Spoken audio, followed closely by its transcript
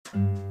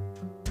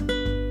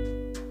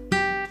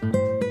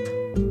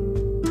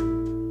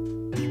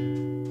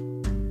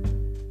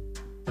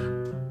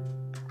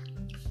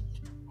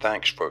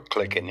Thanks for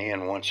clicking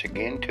in once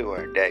again to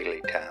our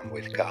daily time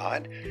with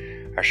God.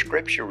 Our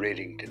scripture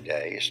reading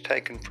today is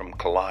taken from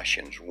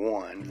Colossians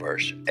 1,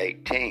 verse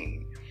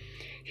 18.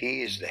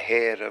 He is the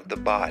head of the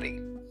body,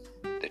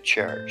 the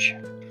church.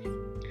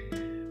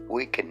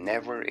 We can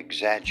never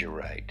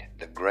exaggerate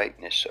the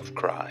greatness of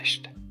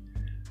Christ.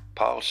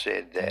 Paul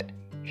said that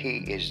He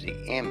is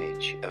the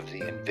image of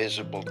the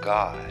invisible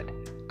God,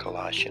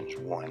 Colossians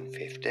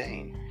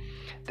 1:15,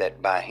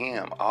 that by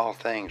Him all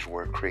things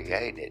were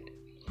created,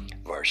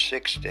 verse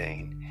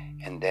 16,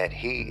 and that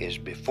He is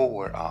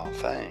before all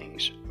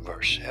things,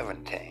 verse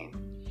 17.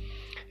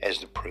 As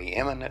the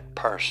preeminent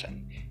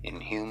person in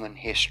human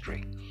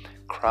history,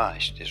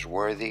 Christ is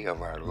worthy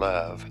of our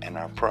love and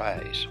our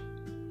praise.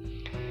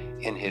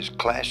 In his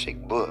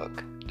classic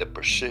book, The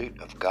Pursuit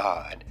of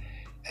God,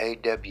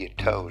 A.W.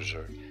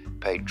 Tozer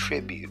paid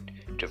tribute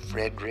to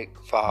Frederick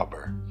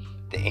Faber,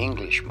 the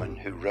Englishman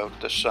who wrote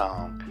the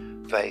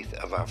song Faith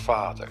of Our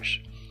Fathers.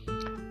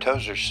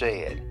 Tozer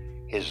said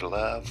his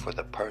love for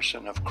the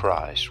person of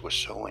Christ was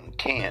so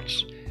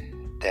intense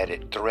that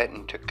it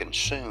threatened to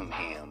consume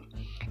him.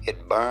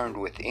 It burned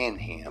within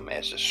him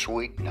as a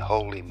sweet and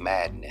holy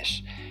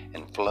madness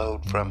and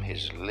flowed from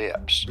his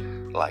lips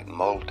like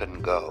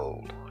molten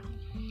gold.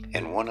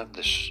 In one of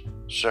the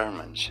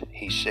sermons,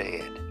 he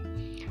said,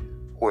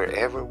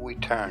 "Wherever we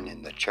turn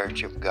in the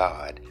church of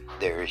God,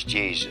 there is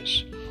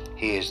Jesus.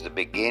 He is the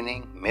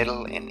beginning,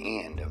 middle, and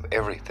end of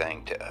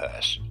everything to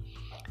us.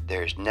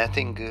 There is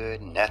nothing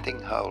good,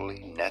 nothing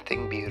holy,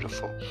 nothing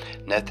beautiful,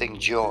 nothing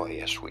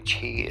joyous which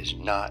He is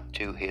not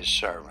to His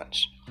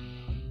servants.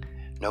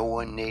 No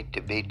one need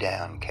to be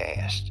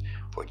downcast,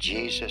 for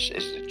Jesus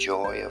is the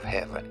joy of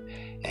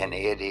heaven, and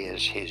it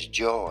is His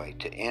joy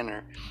to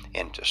enter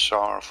into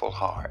sorrowful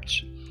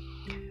hearts.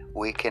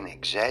 We can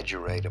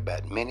exaggerate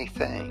about many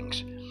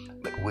things,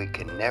 but we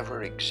can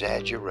never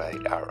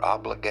exaggerate our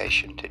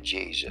obligation to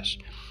Jesus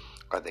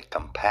or the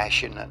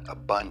compassionate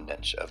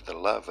abundance of the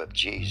love of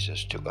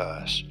Jesus to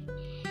us.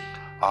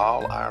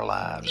 All our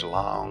lives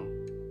long,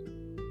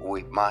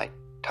 we might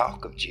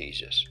talk of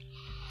Jesus,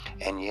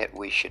 and yet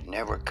we should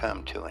never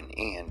come to an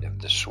end of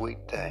the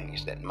sweet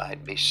things that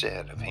might be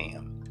said of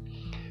Him.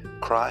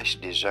 Christ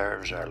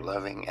deserves our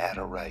loving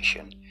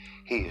adoration.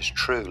 He is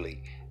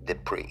truly the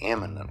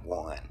preeminent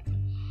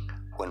one.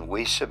 When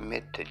we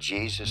submit to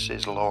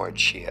Jesus'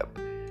 lordship,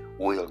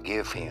 we'll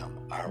give Him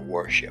our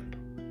worship.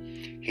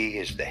 He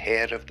is the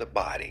head of the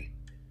body,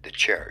 the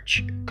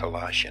church,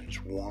 Colossians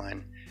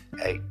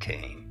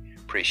 1:18.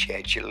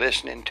 Appreciate you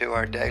listening to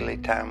our daily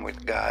time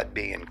with God.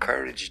 Be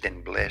encouraged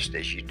and blessed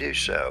as you do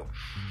so.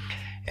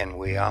 And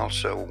we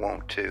also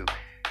want to,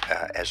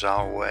 as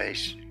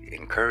always,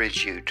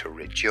 encourage you to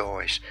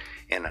rejoice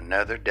in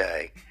another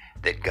day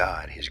that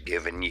God has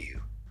given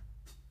you.